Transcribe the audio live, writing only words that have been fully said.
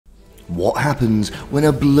What happens when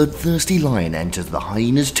a bloodthirsty lion enters the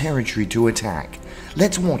hyena's territory to attack?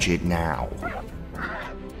 Let's watch it now.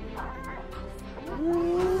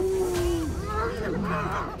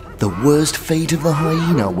 The worst fate of the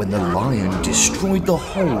hyena when the lion destroyed the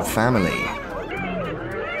whole family.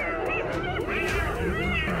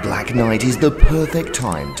 Black night is the perfect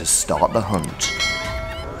time to start the hunt.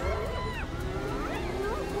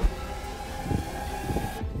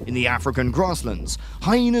 In the African grasslands,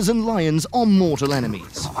 hyenas and lions are mortal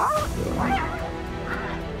enemies.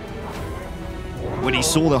 When he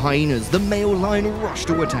saw the hyenas, the male lion rushed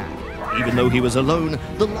to attack. Even though he was alone,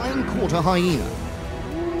 the lion caught a hyena.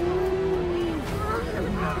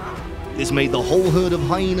 This made the whole herd of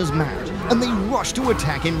hyenas mad, and they rushed to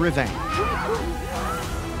attack in revenge.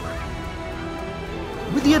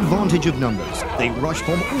 With the advantage of numbers, they rushed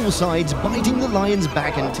from all sides, biting the lion's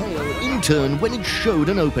back and tail in turn when it showed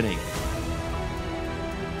an opening.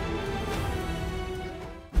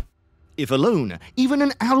 If alone, even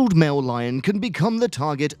an adult male lion can become the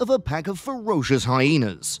target of a pack of ferocious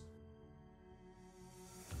hyenas.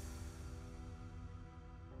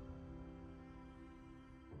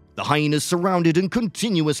 The hyenas surrounded and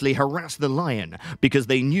continuously harassed the lion because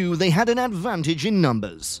they knew they had an advantage in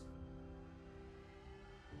numbers.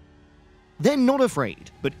 They're not afraid,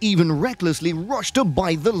 but even recklessly rush to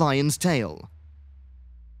bite the lion's tail.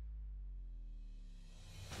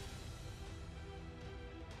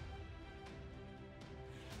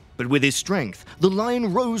 But with his strength, the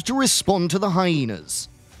lion rose to respond to the hyenas.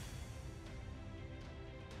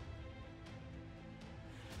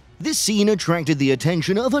 This scene attracted the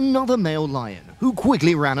attention of another male lion, who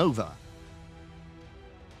quickly ran over.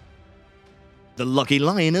 The lucky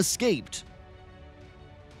lion escaped.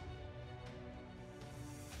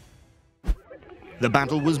 The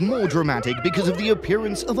battle was more dramatic because of the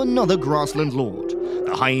appearance of another grassland lord.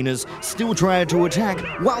 The hyenas still try to attack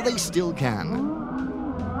while they still can.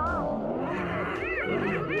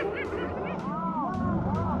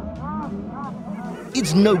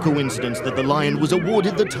 It's no coincidence that the lion was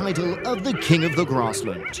awarded the title of the King of the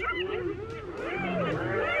Grassland,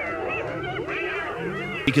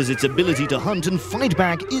 because its ability to hunt and fight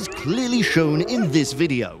back is clearly shown in this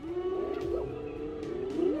video.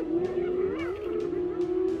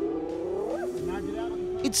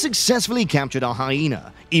 It successfully captured a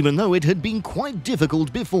hyena, even though it had been quite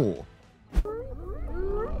difficult before.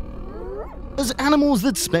 As animals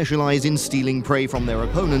that specialize in stealing prey from their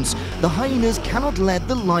opponents, the hyenas cannot let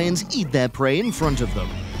the lions eat their prey in front of them.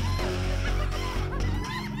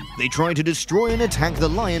 They try to destroy and attack the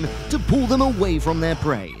lion to pull them away from their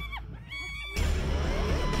prey.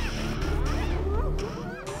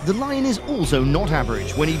 The lion is also not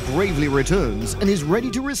average when he bravely returns and is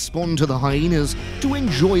ready to respond to the hyenas to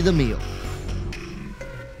enjoy the meal.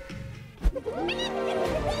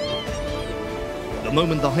 The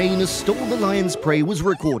moment the hyena stole the lion's prey was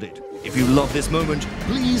recorded. If you love this moment,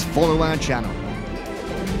 please follow our channel.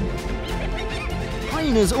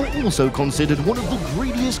 Hyenas are also considered one of the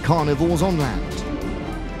greediest carnivores on land.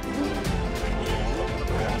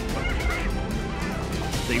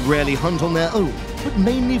 They rarely hunt on their own, but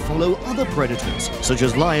mainly follow other predators, such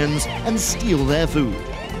as lions, and steal their food.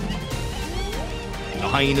 The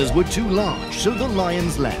hyenas were too large, so the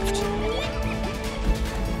lions left.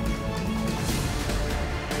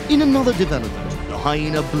 In another development, the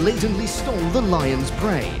hyena blatantly stole the lion's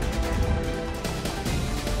prey.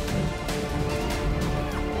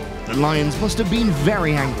 The lions must have been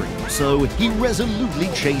very angry, so he resolutely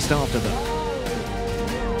chased after them.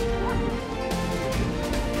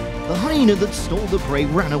 The hyena that stole the prey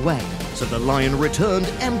ran away, so the lion returned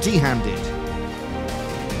empty-handed.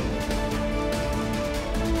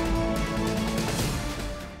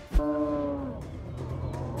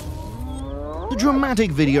 The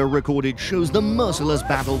dramatic video recorded shows the merciless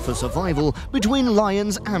battle for survival between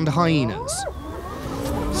lions and hyenas.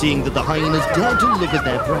 Seeing that the hyenas dared to look at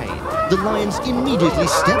their prey, the lions immediately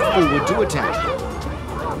stepped forward to attack.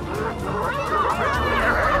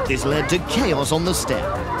 This led to chaos on the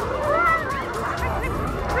steppe.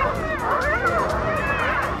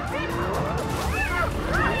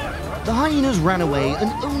 The hyenas ran away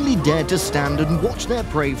and only dared to stand and watch their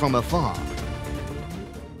prey from afar.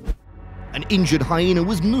 An injured hyena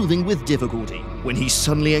was moving with difficulty when he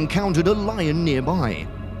suddenly encountered a lion nearby.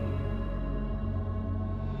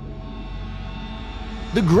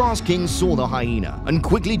 The Grass King saw the hyena and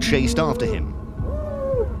quickly chased after him.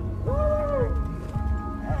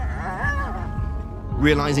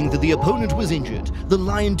 Realizing that the opponent was injured, the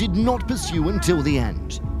lion did not pursue until the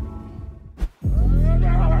end.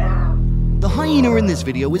 The hyena in this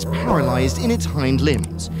video is paralyzed in its hind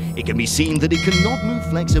limbs. it can be seen that it cannot move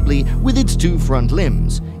flexibly with its two front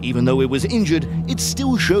limbs. Even though it was injured, it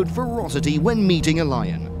still showed ferocity when meeting a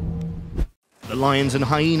lion. The lions and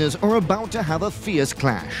hyenas are about to have a fierce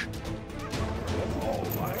clash.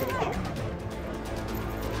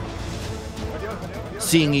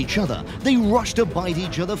 Seeing each other, they rush to bite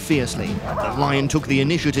each other fiercely. The lion took the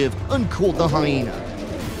initiative and caught the hyena.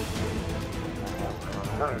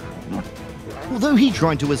 Although he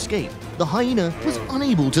tried to escape, the hyena was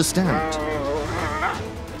unable to stand.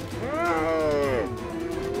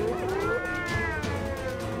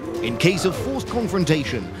 In case of forced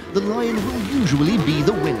confrontation, the lion will usually be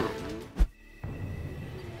the winner.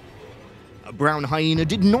 A brown hyena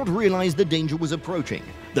did not realize the danger was approaching.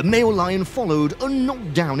 The male lion followed and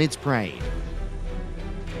knocked down its prey.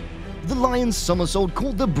 The lion's somersault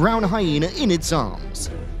caught the brown hyena in its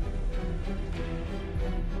arms.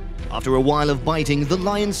 After a while of biting, the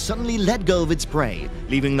lion suddenly let go of its prey,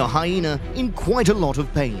 leaving the hyena in quite a lot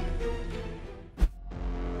of pain.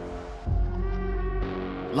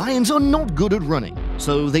 Lions are not good at running,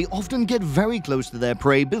 so they often get very close to their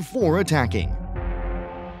prey before attacking.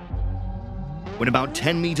 When about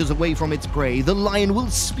 10 meters away from its prey, the lion will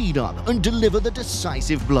speed up and deliver the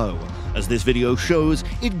decisive blow. As this video shows,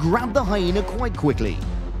 it grabbed the hyena quite quickly.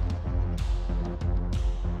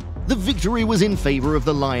 The victory was in favor of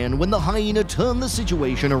the lion when the hyena turned the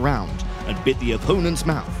situation around and bit the opponent's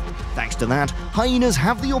mouth. Thanks to that, hyenas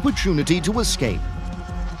have the opportunity to escape.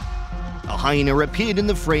 A hyena appeared in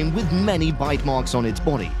the frame with many bite marks on its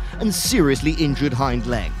body and seriously injured hind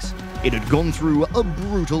legs. It had gone through a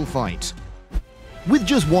brutal fight. With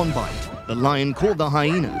just one bite, the lion caught the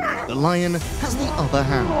hyena. The lion has the upper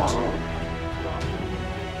hand.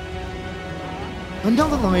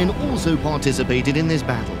 Another lion also participated in this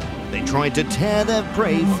battle. They tried to tear their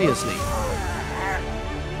prey fiercely.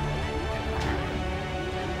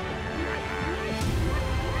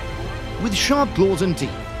 With sharp claws and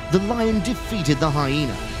teeth, the lion defeated the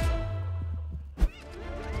hyena.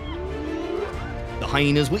 The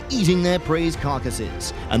hyenas were eating their prey's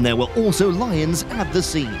carcasses, and there were also lions at the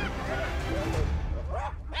scene.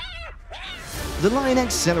 The lion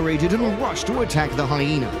accelerated and rushed to attack the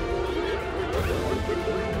hyena.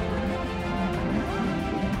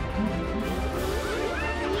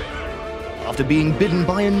 After being bitten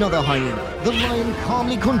by another hyena, the lion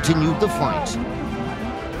calmly continued the fight.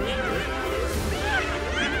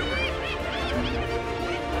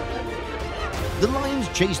 The lions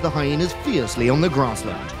chased the hyenas fiercely on the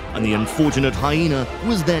grassland, and the unfortunate hyena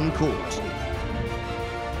was then caught.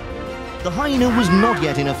 The hyena was not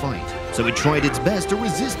yet in a fight, so it tried its best to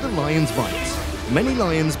resist the lion's bites. Many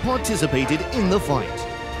lions participated in the fight.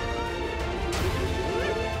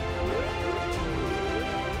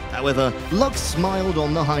 However, luck smiled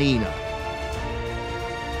on the hyena.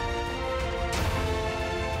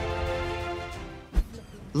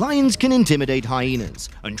 Lions can intimidate hyenas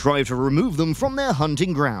and try to remove them from their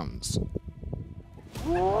hunting grounds.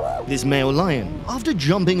 This male lion, after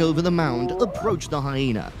jumping over the mound, approached the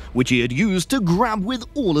hyena, which he had used to grab with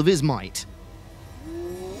all of his might.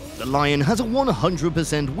 The lion has a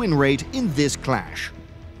 100% win rate in this clash.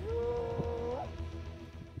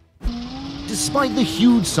 Despite the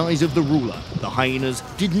huge size of the ruler, the hyenas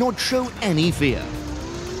did not show any fear.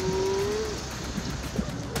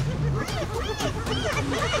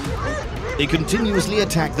 They continuously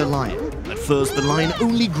attacked the lion. At first, the lion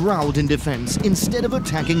only growled in defense instead of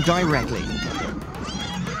attacking directly.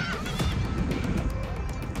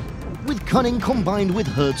 With cunning combined with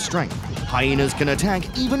herd strength, hyenas can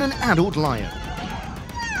attack even an adult lion.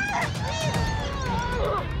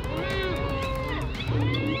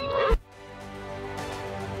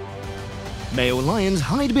 Male lions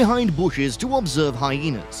hide behind bushes to observe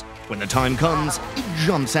hyenas. When the time comes, it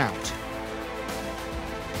jumps out.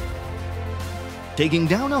 Taking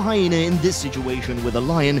down a hyena in this situation with a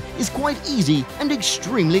lion is quite easy and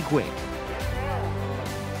extremely quick.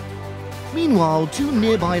 Meanwhile, two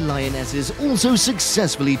nearby lionesses also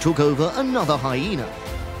successfully took over another hyena.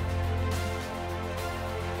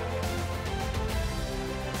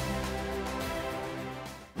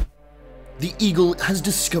 The eagle has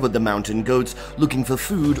discovered the mountain goats looking for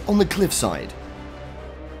food on the cliffside.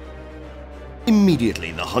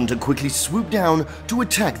 Immediately, the hunter quickly swooped down to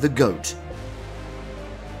attack the goat.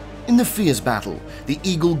 In the fierce battle, the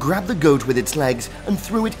eagle grabbed the goat with its legs and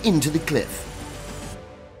threw it into the cliff.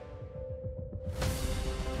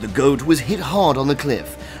 The goat was hit hard on the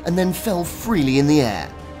cliff and then fell freely in the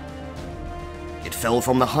air. It fell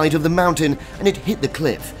from the height of the mountain and it hit the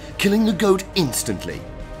cliff, killing the goat instantly.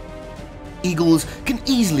 Eagles can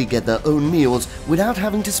easily get their own meals without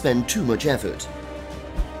having to spend too much effort.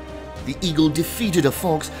 the eagle defeated a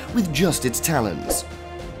fox with just its talons.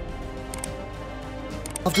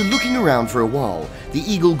 After looking around for a while, the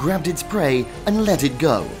eagle grabbed its prey and let it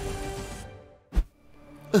go.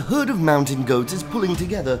 A herd of mountain goats is pulling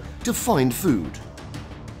together to find food.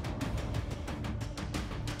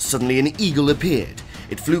 Suddenly an eagle appeared.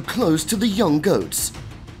 It flew close to the young goats.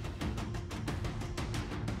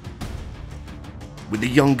 With the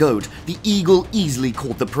young goat, the eagle easily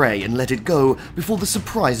caught the prey and let it go before the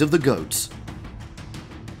surprise of the goats.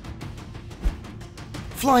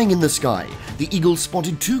 Flying in the sky, the eagle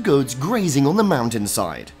spotted two goats grazing on the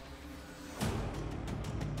mountainside.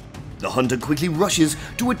 The hunter quickly rushes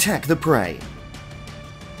to attack the prey.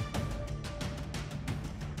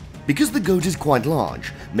 Because the goat is quite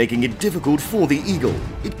large, making it difficult for the eagle,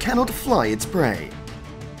 it cannot fly its prey.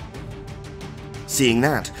 Seeing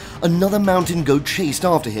that, another mountain goat chased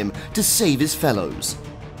after him to save his fellows.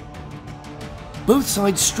 Both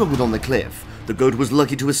sides struggled on the cliff. The goat was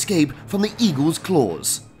lucky to escape from the eagle's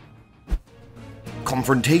claws.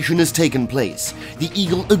 Confrontation has taken place. The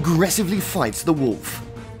eagle aggressively fights the wolf.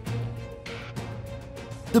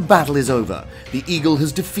 The battle is over. The eagle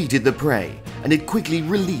has defeated the prey, and it quickly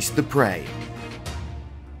released the prey.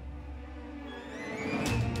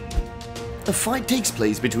 A fight takes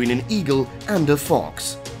place between an eagle and a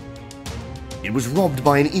fox. It was robbed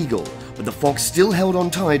by an eagle, but the fox still held on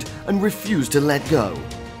tight and refused to let go.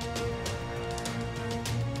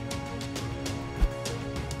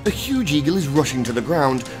 A huge eagle is rushing to the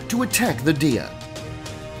ground to attack the deer.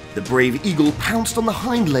 The brave eagle pounced on the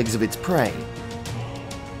hind legs of its prey.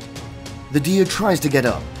 The deer tries to get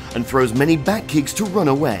up and throws many back kicks to run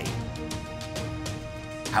away.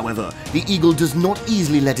 However, the eagle does not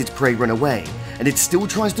easily let its prey run away, and it still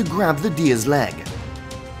tries to grab the deer's leg.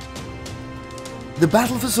 The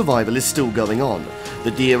battle for survival is still going on.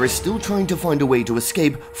 The deer is still trying to find a way to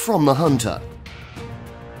escape from the hunter.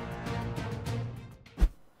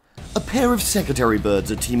 A pair of secretary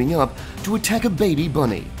birds are teaming up to attack a baby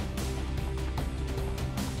bunny.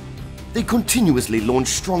 They continuously launch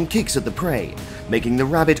strong kicks at the prey, making the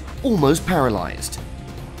rabbit almost paralyzed.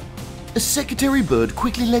 A secretary bird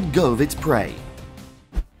quickly let go of its prey.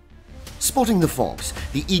 Spotting the fox,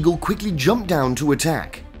 the eagle quickly jumped down to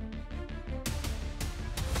attack.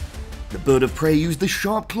 The bird of prey used the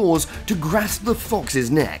sharp claws to grasp the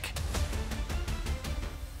fox's neck.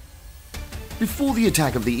 Before the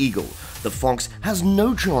attack of the eagle, the fox has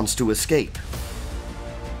no chance to escape.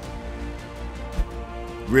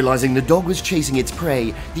 Realizing the dog was chasing its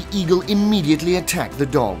prey, the eagle immediately attacked the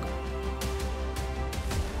dog.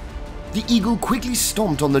 The eagle quickly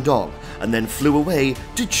stomped on the dog and then flew away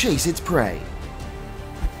to chase its prey.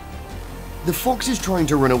 The fox is trying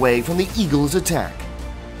to run away from the eagle's attack.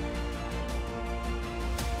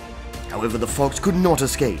 However, the fox could not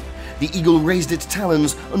escape. The eagle raised its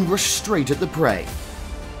talons and rushed straight at the prey.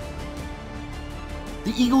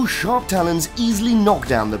 The eagle's sharp talons easily knocked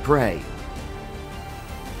down the prey.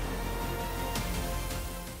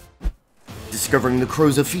 Discovering the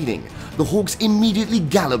crows are feeding, the hawks immediately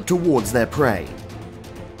galloped towards their prey.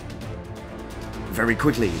 Very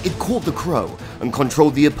quickly, it caught the crow and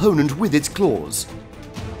controlled the opponent with its claws.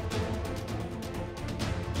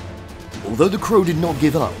 Although the crow did not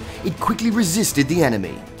give up, it quickly resisted the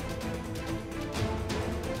enemy.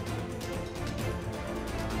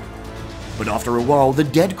 But after a while, the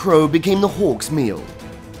dead crow became the hawk's meal.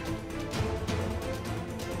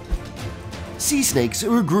 Sea snakes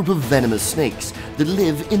are a group of venomous snakes that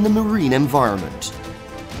live in the marine environment.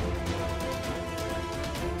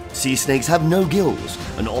 Sea snakes have no gills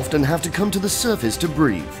and often have to come to the surface to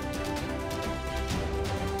breathe.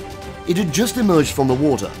 It had just emerged from the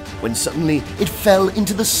water when suddenly it fell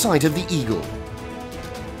into the sight of the eagle.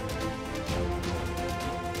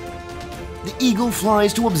 The eagle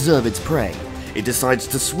flies to observe its prey. It decides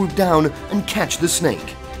to swoop down and catch the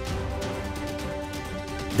snake.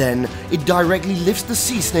 Then, it directly lifts the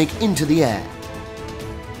sea snake into the air.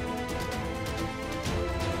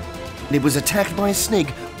 It was attacked by a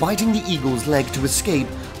snake biting the eagle's leg to escape,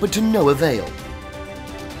 but to no avail.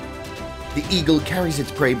 The eagle carries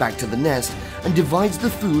its prey back to the nest and divides the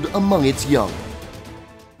food among its young.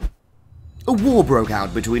 A war broke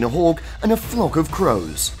out between a hawk and a flock of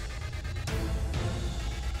crows.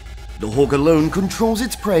 The hawk alone controls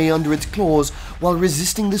its prey under its claws while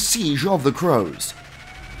resisting the siege of the crows.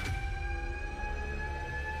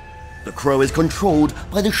 The crow is controlled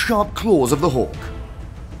by the sharp claws of the hawk.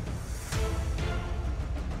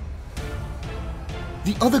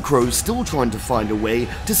 The other crows still trying to find a way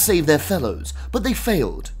to save their fellows, but they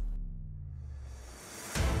failed.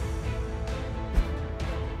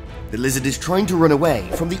 The lizard is trying to run away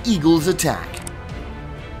from the eagle's attack.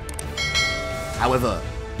 However,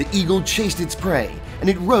 the eagle chased its prey and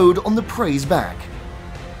it rode on the prey's back.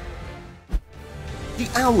 The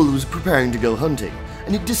owl was preparing to go hunting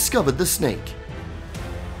and it discovered the snake.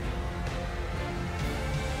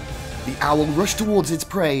 The owl rushed towards its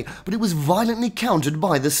prey, but it was violently countered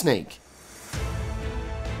by the snake.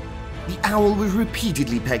 The owl was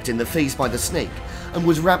repeatedly pecked in the face by the snake and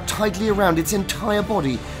was wrapped tightly around its entire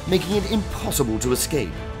body, making it impossible to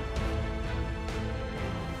escape.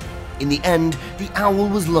 In the end, the owl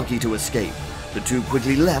was lucky to escape. The two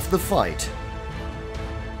quickly left the fight.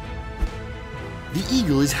 The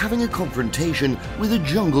eagle is having a confrontation with a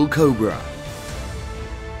jungle cobra.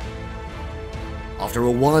 After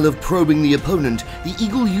a while of probing the opponent, the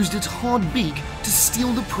eagle used its hard beak to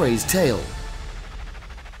steal the prey's tail.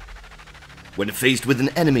 When faced with an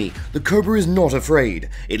enemy, the cobra is not afraid.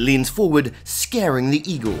 It leans forward, scaring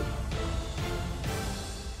the eagle.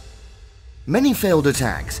 Many failed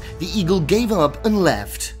attacks. The eagle gave up and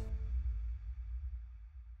left.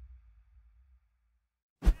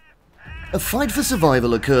 A fight for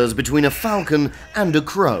survival occurs between a falcon and a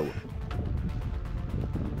crow.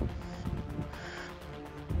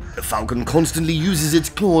 The falcon constantly uses its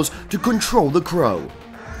claws to control the crow.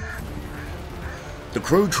 The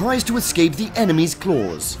crow tries to escape the enemy's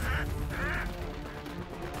claws.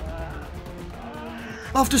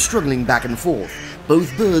 After struggling back and forth,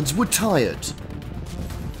 both birds were tired.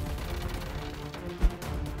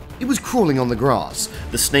 It was crawling on the grass.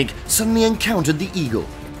 The snake suddenly encountered the eagle.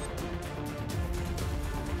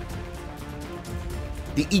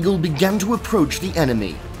 The eagle began to approach the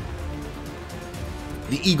enemy.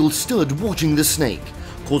 The eagle stood watching the snake,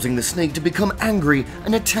 causing the snake to become angry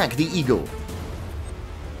and attack the eagle.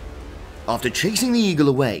 After chasing the eagle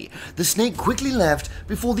away, the snake quickly left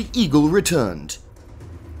before the eagle returned.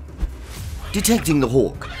 Detecting the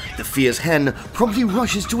hawk, the fierce hen promptly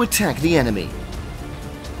rushes to attack the enemy.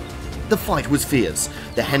 The fight was fierce.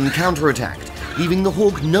 The hen counterattacked, leaving the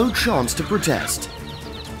hawk no chance to protest.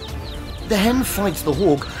 The hen fights the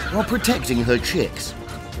hawk while protecting her chicks.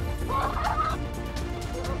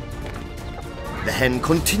 The hen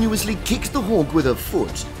continuously kicks the hawk with her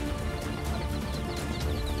foot.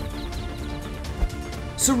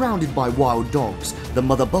 Surrounded by wild dogs, the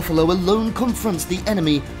mother buffalo alone confronts the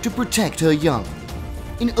enemy to protect her young.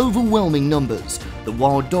 In overwhelming numbers, the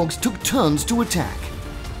wild dogs took turns to attack.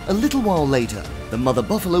 A little while later, the mother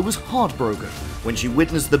buffalo was heartbroken when she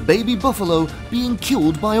witnessed the baby buffalo being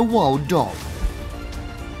killed by a wild dog.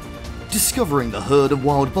 Discovering the herd of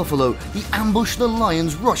wild buffalo, the ambushed the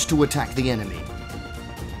lions rushed to attack the enemy.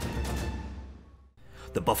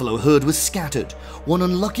 The buffalo herd was scattered. One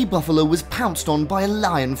unlucky buffalo was pounced on by a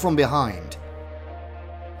lion from behind.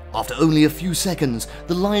 After only a few seconds,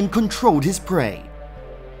 the lion controlled his prey.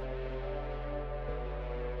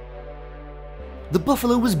 The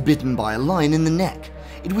buffalo was bitten by a lion in the neck.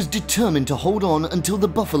 It was determined to hold on until the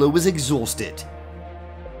buffalo was exhausted.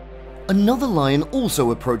 Another lion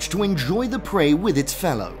also approached to enjoy the prey with its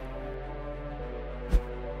fellow.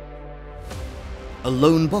 A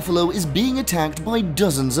lone buffalo is being attacked by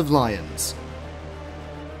dozens of lions.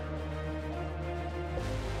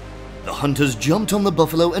 The hunters jumped on the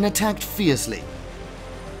buffalo and attacked fiercely.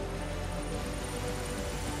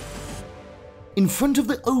 In front of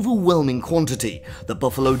the overwhelming quantity, the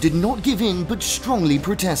buffalo did not give in but strongly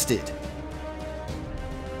protested.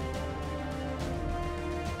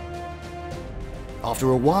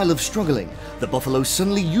 After a while of struggling, the buffalo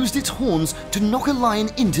suddenly used its horns to knock a lion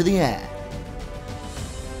into the air.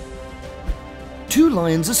 Two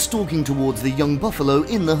lions are stalking towards the young buffalo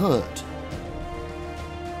in the herd.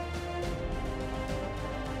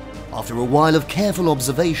 After a while of careful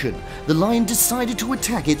observation, the lion decided to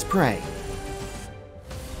attack its prey.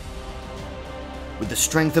 With the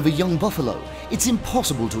strength of a young buffalo, it's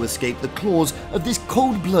impossible to escape the claws of this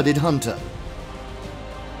cold-blooded hunter.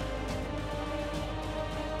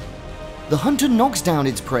 The hunter knocks down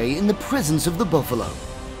its prey in the presence of the buffalo.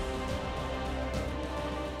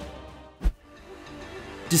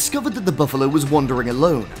 Discovered that the buffalo was wandering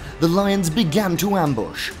alone, the lions began to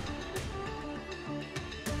ambush.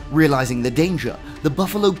 Realizing the danger, the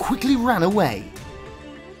buffalo quickly ran away.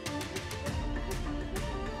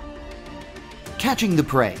 Catching the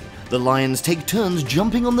prey, the lions take turns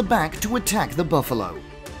jumping on the back to attack the buffalo.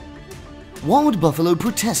 Wild buffalo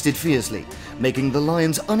protested fiercely, making the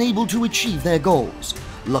lions unable to achieve their goals.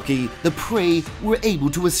 Lucky, the prey were able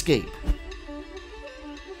to escape.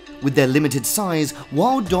 With their limited size,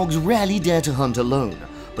 wild dogs rarely dare to hunt alone,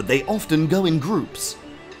 but they often go in groups.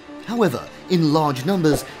 However, in large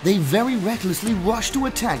numbers, they very recklessly rush to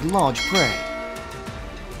attack large prey.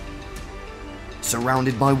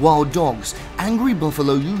 Surrounded by wild dogs, angry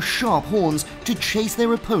buffalo use sharp horns to chase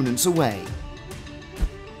their opponents away.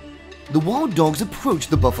 The wild dogs approach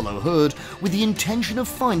the buffalo herd with the intention of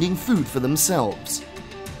finding food for themselves.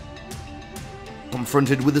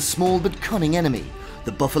 Confronted with a small but cunning enemy,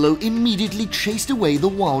 the buffalo immediately chased away the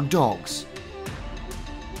wild dogs.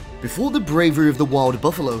 Before the bravery of the wild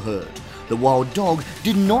buffalo herd, the wild dog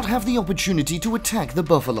did not have the opportunity to attack the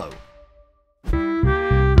buffalo.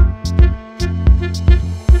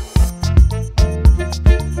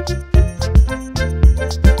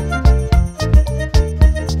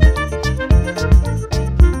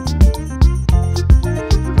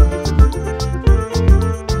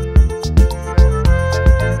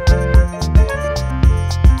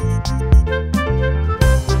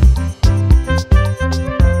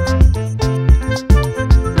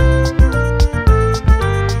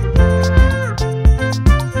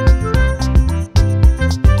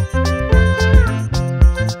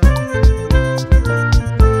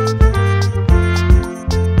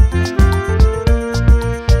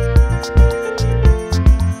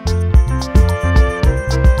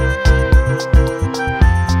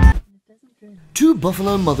 Two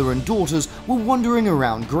buffalo mother and daughters were wandering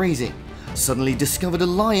around grazing, suddenly discovered a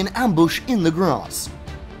lion ambush in the grass.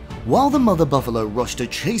 While the mother buffalo rushed to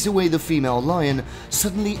chase away the female lion,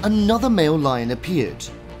 suddenly another male lion appeared.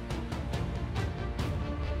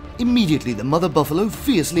 Immediately the mother buffalo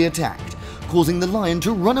fiercely attacked, causing the lion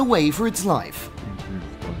to run away for its life.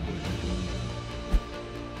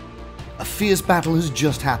 A fierce battle has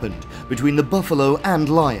just happened between the buffalo and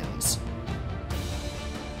lions.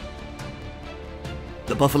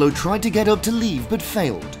 The buffalo tried to get up to leave but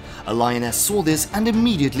failed. A lioness saw this and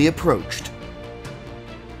immediately approached.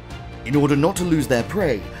 In order not to lose their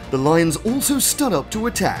prey, the lions also stood up to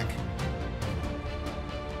attack.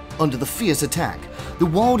 Under the fierce attack, the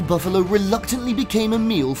wild buffalo reluctantly became a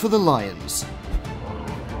meal for the lions.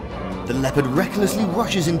 The leopard recklessly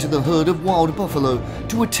rushes into the herd of wild buffalo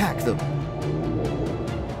to attack them.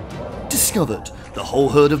 Discovered, the whole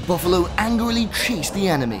herd of buffalo angrily chased the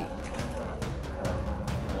enemy.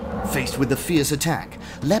 Faced with the fierce attack,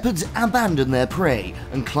 leopards abandon their prey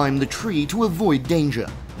and climb the tree to avoid danger.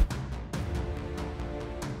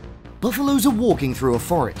 Buffaloes are walking through a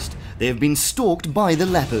forest. They have been stalked by the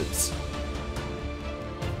leopards.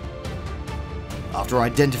 After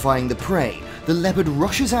identifying the prey, the leopard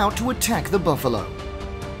rushes out to attack the buffalo.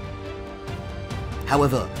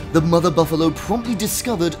 However, the mother buffalo promptly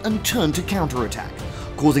discovered and turned to counterattack,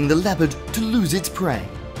 causing the leopard to lose its prey.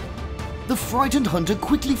 The frightened hunter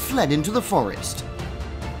quickly fled into the forest.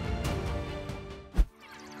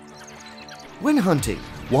 When hunting,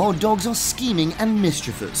 wild dogs are scheming and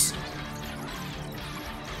mischievous.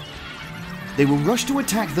 They will rush to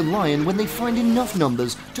attack the lion when they find enough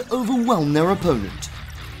numbers to overwhelm their opponent.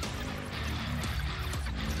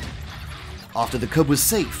 After the cub was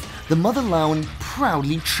safe, the mother lion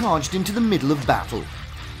proudly charged into the middle of battle.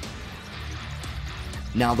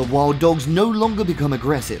 Now the wild dogs no longer become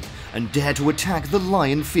aggressive and dare to attack the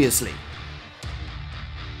lion fiercely.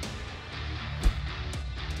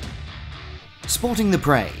 Spotting the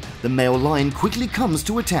prey, the male lion quickly comes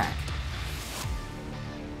to attack.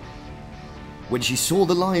 When she saw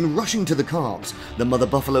the lion rushing to the calves, the mother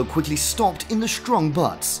buffalo quickly stopped in the strong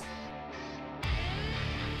butts.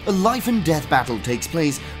 A life and death battle takes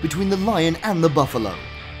place between the lion and the buffalo.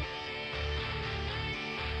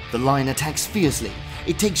 The lion attacks fiercely.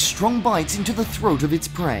 It takes strong bites into the throat of its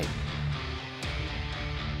prey.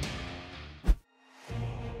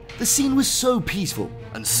 The scene was so peaceful,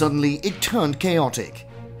 and suddenly it turned chaotic.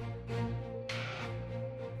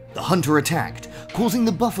 The hunter attacked, causing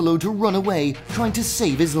the buffalo to run away, trying to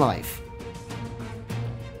save his life.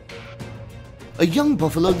 A young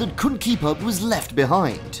buffalo that couldn't keep up was left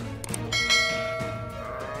behind.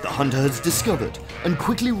 The hunter has discovered and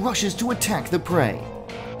quickly rushes to attack the prey.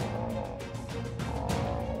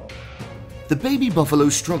 The baby buffalo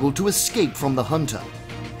struggled to escape from the hunter.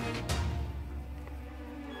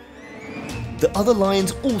 The other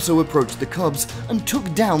lions also approached the cubs and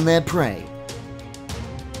took down their prey.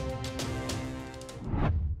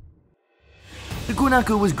 The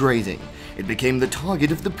guanaco was grazing. It became the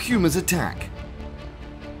target of the puma's attack.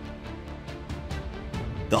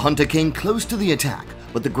 The hunter came close to the attack,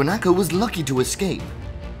 but the guanaco was lucky to escape.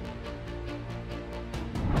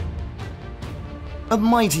 A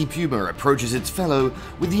mighty puma approaches its fellow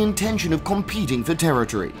with the intention of competing for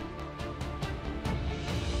territory.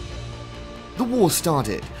 The war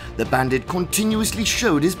started. The bandit continuously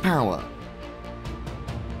showed his power.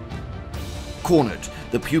 Cornered,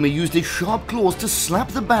 the puma used its sharp claws to slap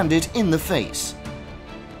the bandit in the face.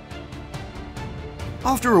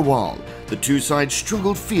 After a while, the two sides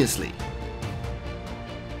struggled fiercely.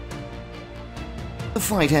 The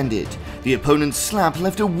fight ended. The opponent's slap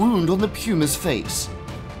left a wound on the puma's face.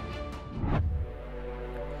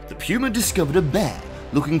 The puma discovered a bear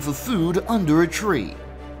looking for food under a tree.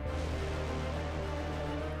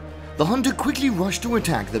 The hunter quickly rushed to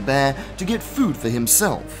attack the bear to get food for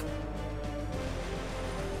himself.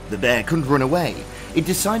 The bear couldn't run away. It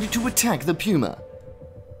decided to attack the puma.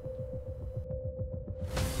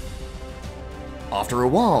 After a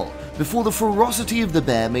while, before the ferocity of the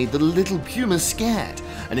bear made the little puma scared,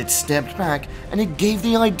 and it stepped back and it gave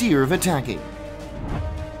the idea of attacking.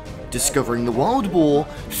 Discovering the wild boar,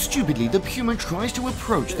 stupidly the puma tries to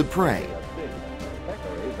approach the prey.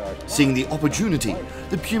 Seeing the opportunity,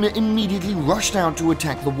 the puma immediately rushed out to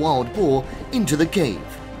attack the wild boar into the cave.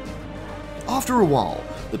 After a while,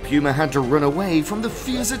 the puma had to run away from the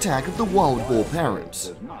fierce attack of the wild boar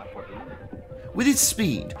parents. With its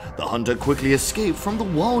speed, the hunter quickly escaped from the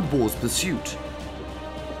wild boar's pursuit.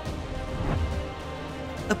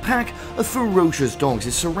 A pack of ferocious dogs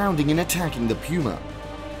is surrounding and attacking the puma.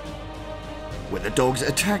 When the dogs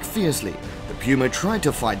attack fiercely, the puma tried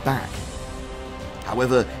to fight back.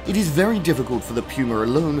 However, it is very difficult for the puma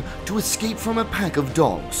alone to escape from a pack of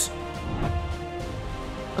dogs.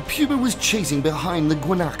 A puma was chasing behind the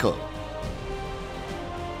guanaco.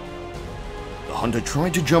 The hunter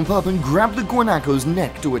tried to jump up and grab the guanaco's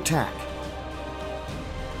neck to attack.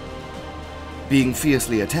 Being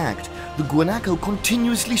fiercely attacked, the guanaco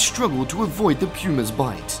continuously struggled to avoid the puma's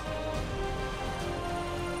bite.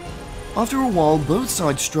 After a while, both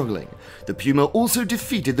sides struggling, the puma also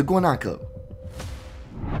defeated the guanaco.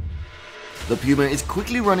 The puma is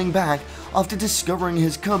quickly running back after discovering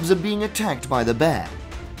his cubs are being attacked by the bear.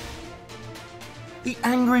 The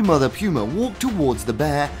angry mother puma walked towards the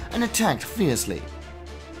bear and attacked fiercely.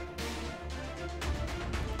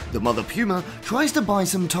 The mother puma tries to buy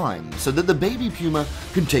some time so that the baby puma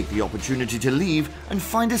can take the opportunity to leave and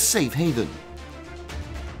find a safe haven.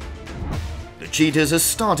 The cheetahs are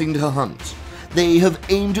starting to hunt. They have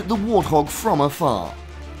aimed at the warthog from afar.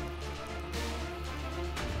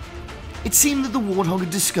 It seemed that the warthog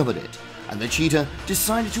had discovered it, and the cheetah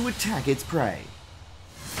decided to attack its prey.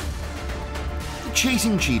 The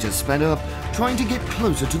chasing cheetah sped up, trying to get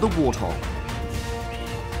closer to the warthog.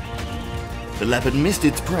 The leopard missed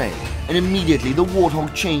its prey, and immediately the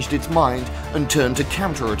warthog changed its mind and turned to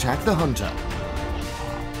counterattack the hunter.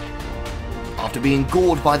 After being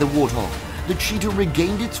gored by the warthog, the cheetah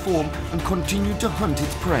regained its form and continued to hunt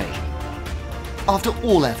its prey. After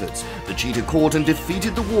all efforts, the cheetah caught and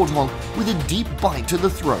defeated the warthog with a deep bite to the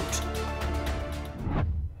throat.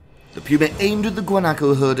 The puma aimed at the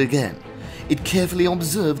guanaco herd again. It carefully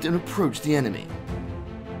observed and approached the enemy.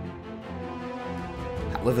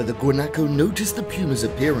 However, the guanaco noticed the puma's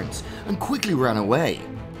appearance and quickly ran away.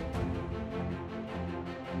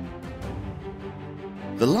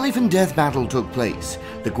 The life and death battle took place.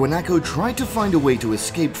 The guanaco tried to find a way to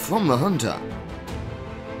escape from the hunter.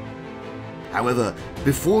 However,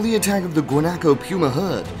 before the attack of the guanaco puma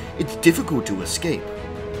herd, it's difficult to escape.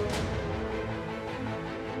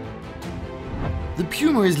 The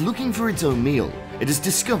puma is looking for its own meal. It has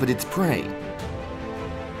discovered its prey.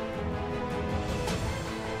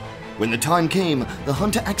 When the time came, the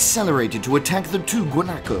hunter accelerated to attack the two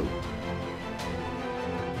guanaco.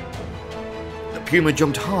 The puma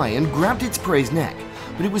jumped high and grabbed its prey's neck,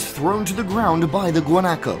 but it was thrown to the ground by the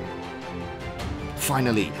guanaco.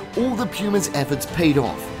 Finally, all the puma's efforts paid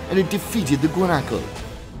off, and it defeated the guanaco.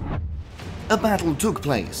 A battle took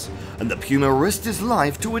place, and the puma risked his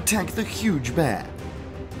life to attack the huge bear.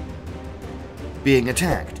 Being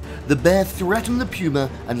attacked, the bear threatened the puma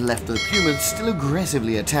and left the puma still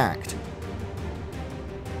aggressively attacked.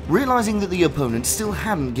 Realizing that the opponent still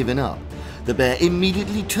hadn't given up, the bear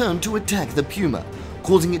immediately turned to attack the puma,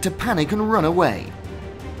 causing it to panic and run away.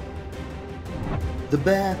 The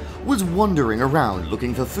bear was wandering around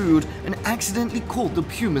looking for food and accidentally caught the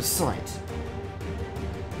puma's sight.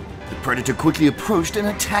 The predator quickly approached and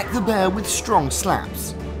attacked the bear with strong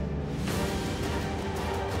slaps.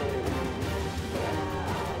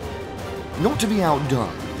 Not to be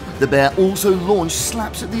outdone, the bear also launched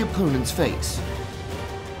slaps at the opponent's face.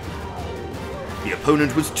 The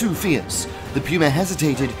opponent was too fierce. The puma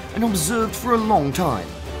hesitated and observed for a long time.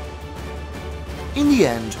 In the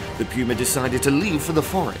end, the puma decided to leave for the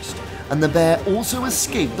forest, and the bear also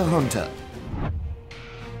escaped the hunter.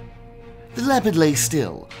 The leopard lay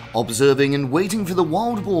still, observing and waiting for the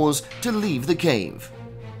wild boars to leave the cave.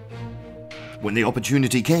 When the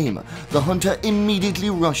opportunity came, the hunter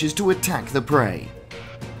immediately rushes to attack the prey.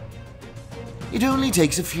 It only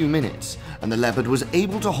takes a few minutes, and the leopard was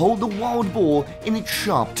able to hold the wild boar in its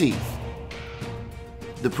sharp teeth.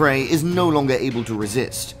 The prey is no longer able to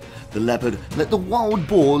resist. The leopard let the wild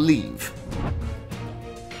boar leave.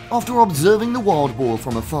 After observing the wild boar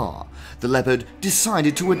from afar, the leopard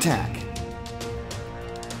decided to attack.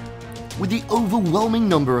 With the overwhelming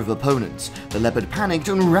number of opponents, the leopard panicked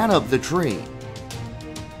and ran up the tree.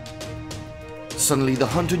 Suddenly, the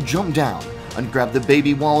hunter jumped down and grabbed the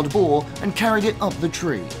baby wild boar and carried it up the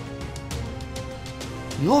tree.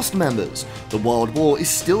 Lost members, the wild boar is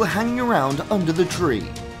still hanging around under the tree.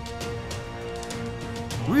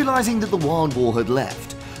 Realizing that the wild boar had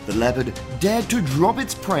left, the leopard dared to drop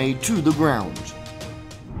its prey to the ground.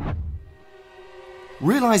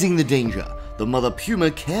 Realizing the danger, the mother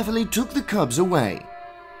puma carefully took the cubs away.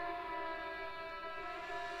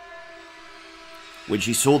 When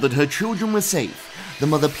she saw that her children were safe, the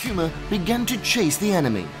mother puma began to chase the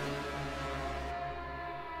enemy.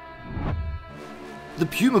 The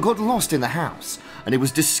puma got lost in the house, and it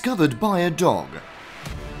was discovered by a dog.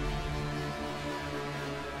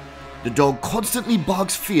 The dog constantly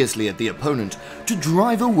barks fiercely at the opponent to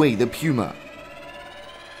drive away the puma.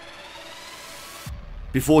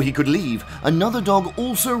 Before he could leave, another dog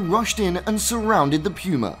also rushed in and surrounded the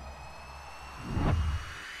puma.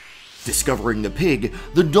 Discovering the pig,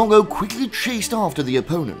 the doggo quickly chased after the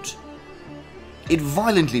opponent. It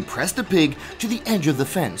violently pressed the pig to the edge of the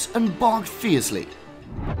fence and barked fiercely.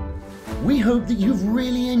 We hope that you've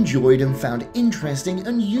really enjoyed and found interesting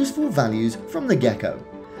and useful values from the gecko.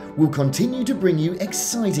 We'll continue to bring you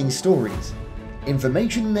exciting stories,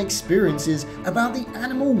 information and experiences about the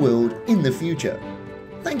animal world in the future.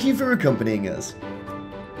 Thank you for accompanying us.